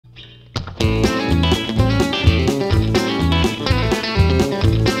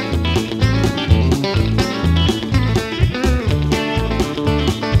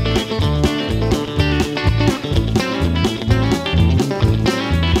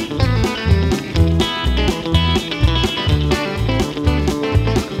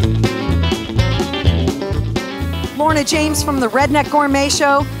Donna James from the Redneck Gourmet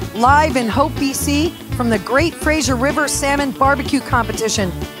Show, live in Hope, BC, from the Great Fraser River Salmon BBQ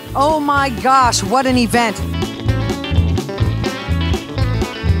Competition. Oh my gosh, what an event.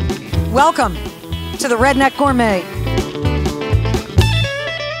 Welcome to the Redneck Gourmet.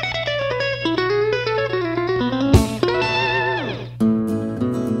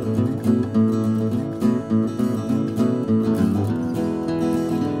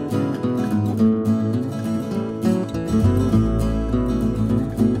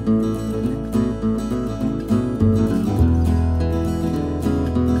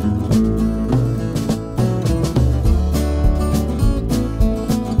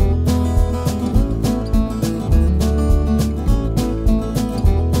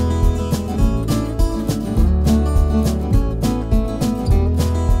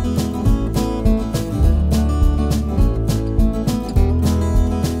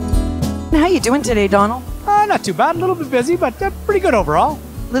 How you doing today, Donald? Not too bad. A little bit busy, but pretty good overall.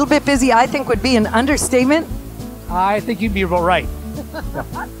 A little bit busy, I think, would be an understatement. I think you'd be about right.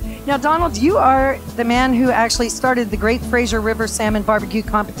 Now, Donald, you are the man who actually started the Great Fraser River Salmon BBQ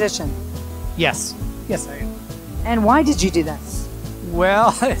Competition. Yes. Yes, I am. And why did you do that?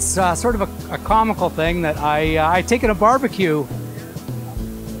 Well, it's sort of a comical thing that I taken a barbecue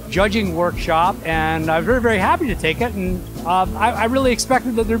judging workshop, and I was very, very happy to take it. And I really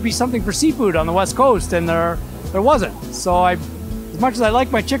expected that there'd be something for seafood on the West Coast, and there wasn't. So as much as I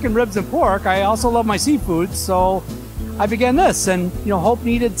like my chicken, ribs, and pork, I also love my seafood. So I began this, and Hope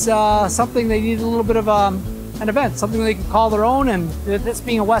needed something. They needed a little bit of an event, something they could call their own. And this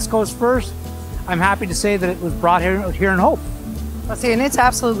being a West Coast first, I'm happy to say that it was brought here in Hope. Well, see, and it's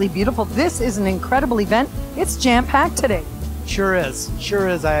absolutely beautiful. This is an incredible event. It's jam-packed today. Sure is. Sure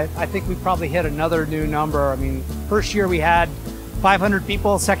is. I think we probably hit another new number. I mean, first year we had 500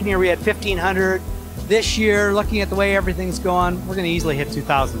 people. Second year we had 1,500. This year, looking at the way everything's going, we're going to easily hit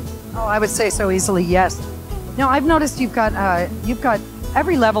 2,000. Oh, I would say so easily, yes. Now, I've noticed you've got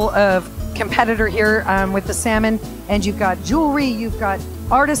every level of competitor here with the salmon, and you've got jewelry, you've got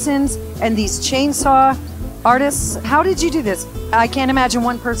artisans, and these chainsaw artists. How did you do this? I can't imagine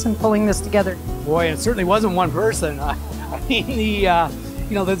one person pulling this together. Boy, it certainly wasn't one person. I mean,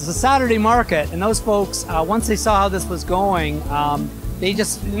 there's a Saturday market, and those folks, once they saw how this was going,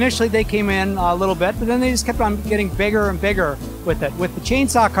 initially they came in a little bit, but then they just kept on getting bigger and bigger with it. With the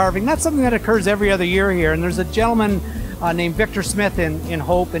chainsaw carving, that's something that occurs every other year here, and there's a gentleman named Victor Smith in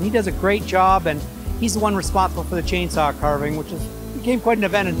Hope, and he does a great job, and he's the one responsible for the chainsaw carving, which became quite an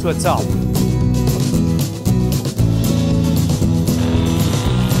event into itself.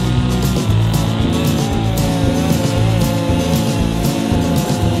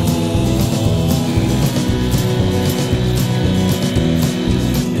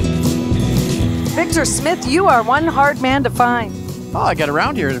 Victor Smith, you are one hard man to find. Oh, I get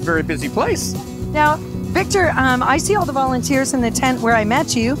around here. It's a very busy place. Now, Victor, I see all the volunteers in the tent where I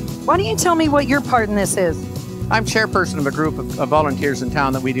met you. Why don't you tell me what your part in this is? I'm chairperson of a group of volunteers in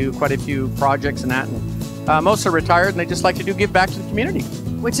town that we do quite a few projects and that. And, most are retired, and they just like to give back to the community.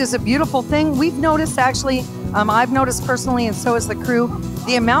 Which is a beautiful thing. We've noticed, actually, I've noticed personally, and so has the crew,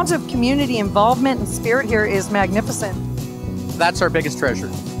 the amount of community involvement and spirit here is magnificent. That's our biggest treasure.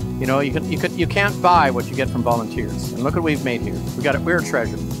 You can't buy what you get from volunteers. And look what we've made here. We're a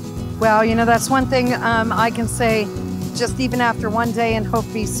treasure. Well, that's one thing I can say, just even after one day in Hope,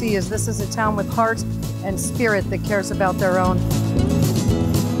 BC, is this is a town with heart and spirit that cares about their own.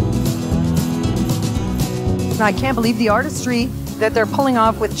 And I can't believe the artistry that they're pulling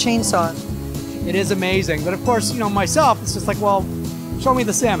off with chainsaws. It is amazing. But of course, myself, it's just like, well, show me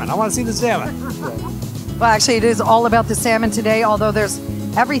the salmon. I want to see the salmon. Well, actually, it is all about the salmon today, although there's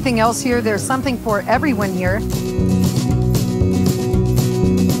everything else here. There's something for everyone here.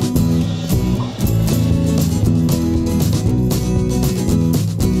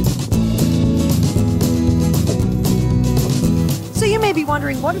 So you may be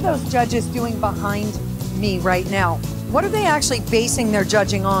wondering, what are those judges doing behind me right now? What are they actually basing their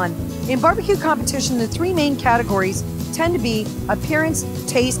judging on? In barbecue competition, the three main categories tend to be appearance,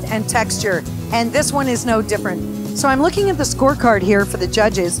 taste, and texture. And this one is no different. So I'm looking at the scorecard here for the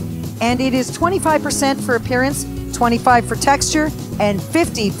judges, and it is 25% for appearance, 25% for texture, and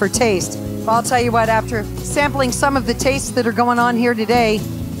 50% for taste. Well, I'll tell you what, after sampling some of the tastes that are going on here today,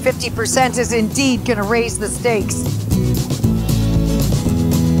 50% is indeed going to raise the stakes.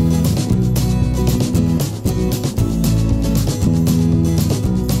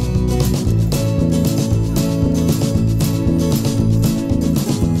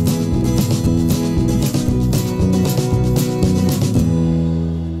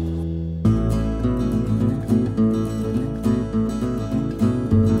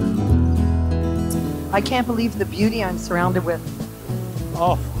 I can't believe the beauty I'm surrounded with.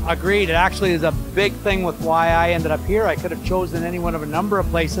 Oh, agreed. It actually is a big thing with why I ended up here. I could have chosen any one of a number of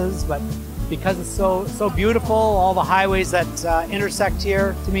places, but because it's so beautiful, all the highways that intersect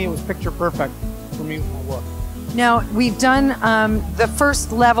here, to me it was picture perfect for me with my work. Now, we've done the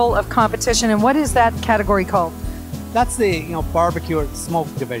first level of competition, and what is that category called? That's the barbecue or smoke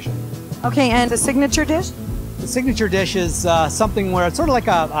division. Okay, and the signature dish? The signature dish is something where it's sort of like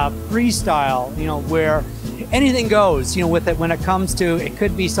a freestyle, where anything goes, with it when it comes to, it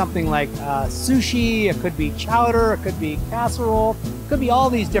could be something like sushi, it could be chowder, it could be casserole, it could be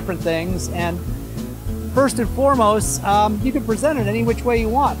all these different things. And first and foremost, you can present it any which way you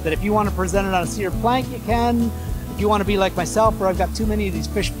want. That if you want to present it on a cedar plank, you can. If you want to be like myself, where I've got too many of these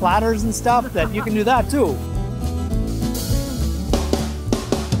fish platters and stuff, that you can do that too.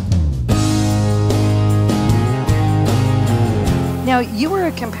 Now, you were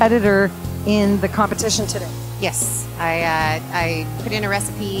a competitor in the competition today. Yes, I put in a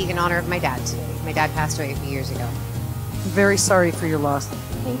recipe in honor of my dad today. My dad passed away a few years ago. I'm very sorry for your loss.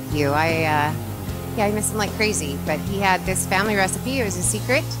 Thank you. I miss him like crazy, but he had this family recipe. It was a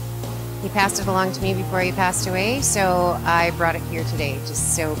secret. He passed it along to me before he passed away, so I brought it here today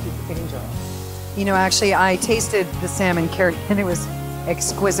just so people could enjoy it. Actually, I tasted the salmon curry, and it was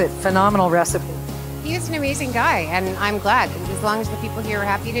exquisite, phenomenal recipe. He is an amazing guy, and I'm glad. As long as the people here are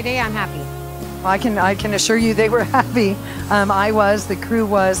happy today, I'm happy. Well, I can assure you they were happy. I was, the crew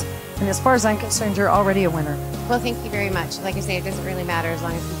was, and as far as I'm concerned, you're already a winner. Well, thank you very much. Like I say, it doesn't really matter as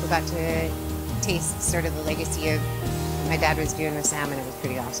long as people got to taste sort of the legacy of what my dad was doing with salmon. It was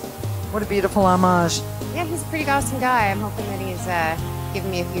pretty awesome. What a beautiful homage. Yeah, he's a pretty awesome guy. I'm hoping that he's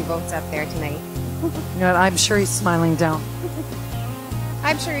giving me a few votes up there tonight. I'm sure he's smiling down.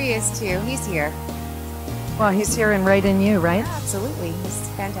 I'm sure he is too. He's here. Well, he's here and right in you, right? Yeah, absolutely. He's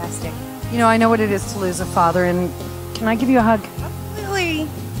fantastic. I know what it is to lose a father, and can I give you a hug? Absolutely.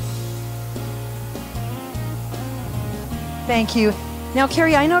 Thank you. Now,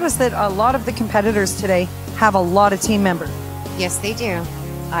 Carrie, I noticed that a lot of the competitors today have a lot of team members. Yes, they do.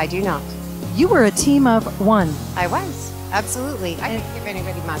 I do not. You were a team of one. I was. Absolutely. I didn't give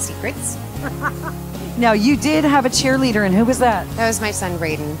anybody my secrets. Now, you did have a cheerleader, and who was that? That was my son,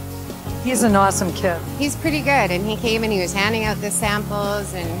 Braden. He's an awesome kid. He's pretty good, and he came and he was handing out the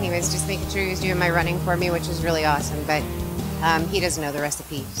samples, and he was just making sure he was doing my running for me, which was really awesome. But he doesn't know the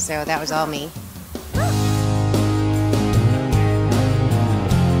recipe, so that was all me.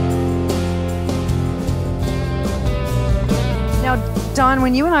 Now, Don,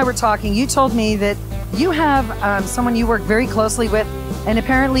 when you and I were talking, you told me that you have someone you work very closely with, and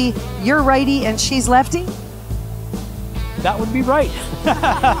apparently you're righty and she's lefty? That would be right.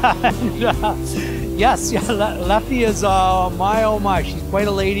 Yes, Lefty is my oh my. She's quite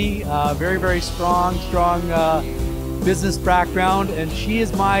a lady, very, very strong business background, and she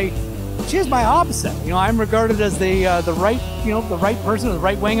is my opposite. I'm regarded as the right person, the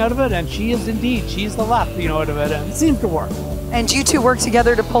right wing out of it, and she is indeed, she's the left, out of it, and it seems to work. And you two work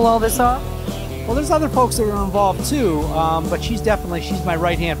together to pull all this off? Well, there's other folks that are involved too, but she's my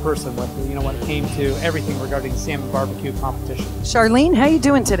right-hand person with, when it came to everything regarding the salmon barbecue competition. Charlene, how you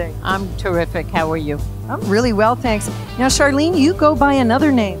doing today? I'm terrific. How are you? I'm really well, thanks. Now, Charlene, you go by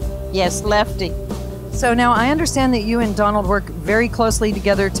another name. Yes, Lefty. So now I understand that you and Donald work very closely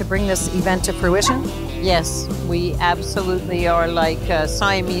together to bring this event to fruition? Yes, we absolutely are like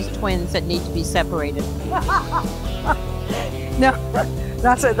Siamese twins that need to be separated. No,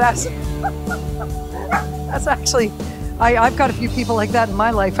 that's actually, I've got a few people like that in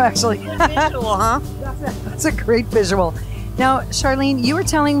my life, actually. Visual, huh? That's a great visual. Now, Charlene, you were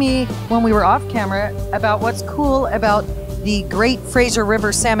telling me when we were off camera about what's cool about the Great Fraser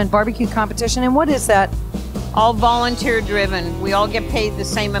River Salmon Barbecue Competition, and what is that? All volunteer driven. We all get paid the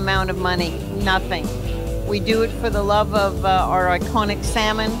same amount of money. Nothing. We do it for the love of our iconic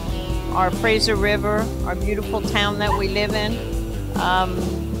salmon, our Fraser River, our beautiful town that we live in.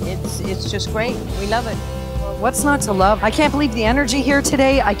 It's just great. We love it. What's not to love? I can't believe the energy here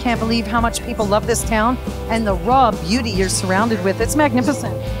today. I can't believe how much people love this town and the raw beauty you're surrounded with. It's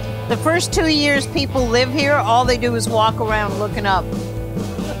magnificent. The first 2 years people live here, all they do is walk around looking up.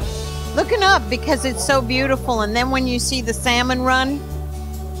 Looking up because it's so beautiful. And then when you see the salmon run,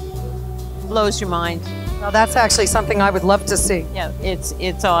 blows your mind. Well, that's actually something I would love to see. Yeah,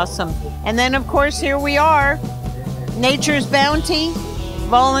 it's awesome. And then, of course, here we are. Nature's bounty,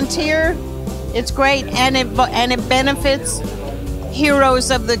 volunteer. It's great, and it benefits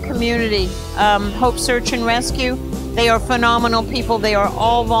heroes of the community. Hope Search and Rescue, they are phenomenal people. They are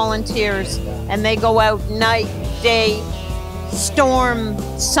all volunteers, and they go out night, day, storm,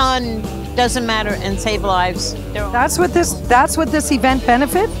 sun, doesn't matter, and save lives. That's what this event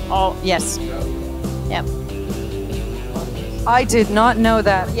benefits? Oh, yes. Yep. I did not know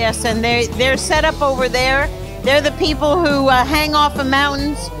that. Yes, and they're set up over there. They're the people who hang off of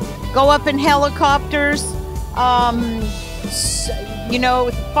mountains, go up in helicopters, you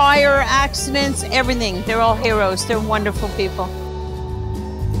know, fire accidents, everything. They're all heroes. They're wonderful people.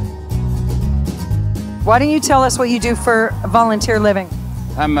 Why don't you tell us what you do for volunteer living?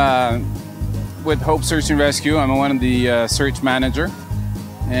 I'm with Hope Search and Rescue. I'm one of the search manager,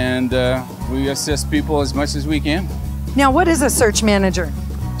 and we assist people as much as we can. Now, what is a search manager?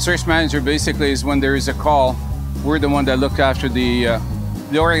 Search manager basically is when there is a call, we're the one that look after the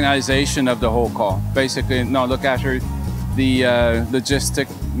organization of the whole call. Basically, look after the logistic,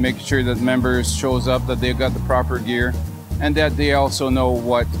 make sure that members shows up, that they've got the proper gear, and that they also know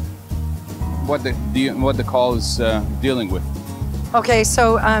what the call is dealing with. Okay,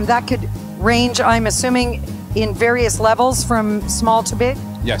 so that could range, I'm assuming, in various levels from small to big?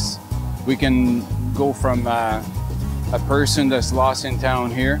 Yes, we can go from a person that's lost in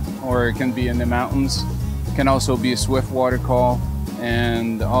town here, or it can be in the mountains. It can also be a swift water call,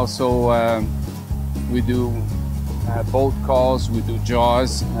 and also we do boat calls, we do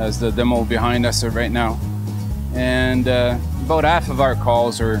jaws, as the demo behind us right now, and about half of our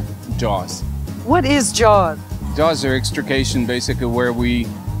calls are jaws. What is jaws? Jaws are extrication, basically, where we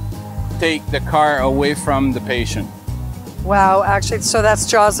take the car away from the patient. Wow, actually, so that's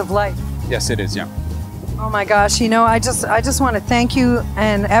jaws of life. Yes, it is, yeah. Oh my gosh, you know, I just want to thank you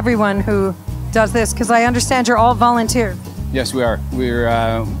and everyone who does this, because I understand you're all volunteers. Yes, we are.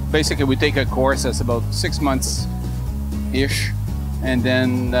 We're basically, we take a course that's about 6 months-ish, and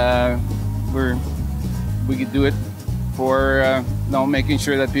then we could do it for making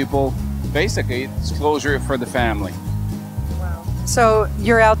sure that people, basically, it's closure for the family. Wow. So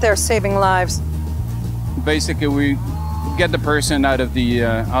you're out there saving lives. Basically, we get the person out of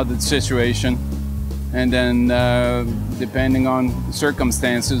the situation, and then depending on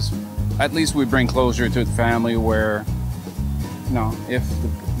circumstances, at least we bring closure to the family where, if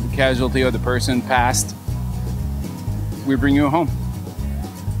the casualty of the person passed, we bring you home,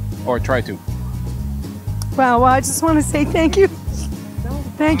 or try to. Wow, well, I just want to say thank you.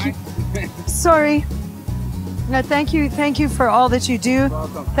 Thank you. Sorry. No, thank you for all that you do.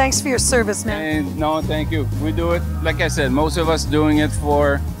 Welcome. Thanks for your service, man. And no, thank you. We do it, like I said, most of us doing it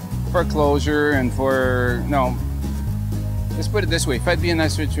for closure and for, let's put it this way. If I'd be in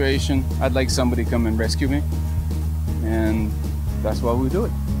that situation, I'd like somebody to come and rescue me. And that's why we do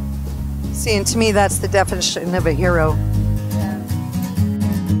it. See, and to me, that's the definition of a hero.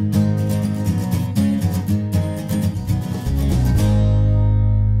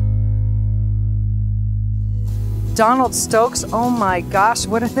 Donald Stokes, oh my gosh,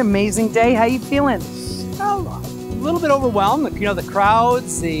 what an amazing day. How you feeling? Oh, a little bit overwhelmed. The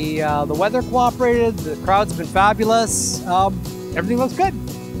crowds, the weather cooperated. The crowd's been fabulous. Everything looks good.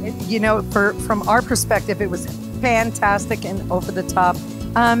 From our perspective, it was fantastic and over the top.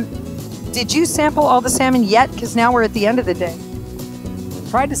 Did you sample all the salmon yet? Because now we're at the end of the day.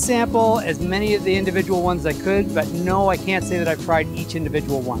 Tried to sample as many of the individual ones I could, but no, I can't say that I've tried each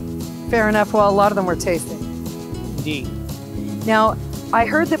individual one. Fair enough. Well, a lot of them were tasting. Indeed. Now, I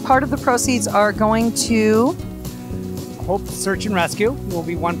heard that part of the proceeds are going to Hope Search and Rescue will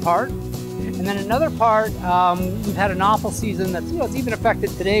be one part. And then another part, we've had an awful season that's, it's even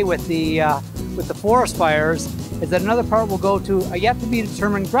affected today with the forest fires, is that another part will go to a yet to be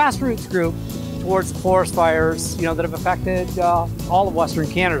determined grassroots group towards the forest fires, that have affected all of Western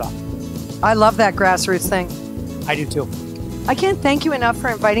Canada. I love that grassroots thing. I do too. I can't thank you enough for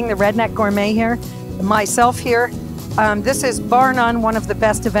inviting the Redneck Gourmet here, myself here. This is bar none one of the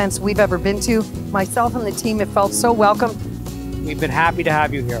best events we've ever been to. Myself and the team have felt so welcome. We've been happy to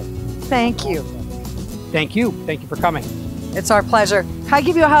have you here. Thank you. Thank you. Thank you for coming. It's our pleasure. Can I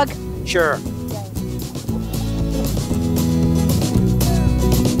give you a hug? Sure.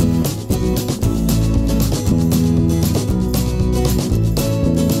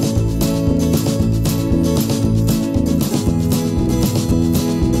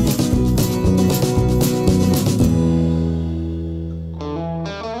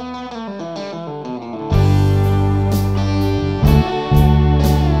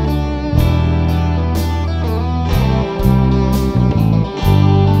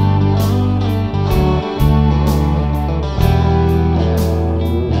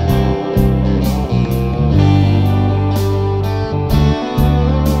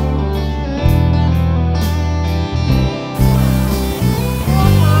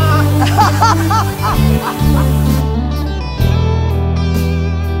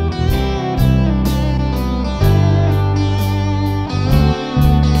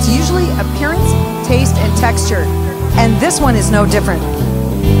 texture. And this one is no different.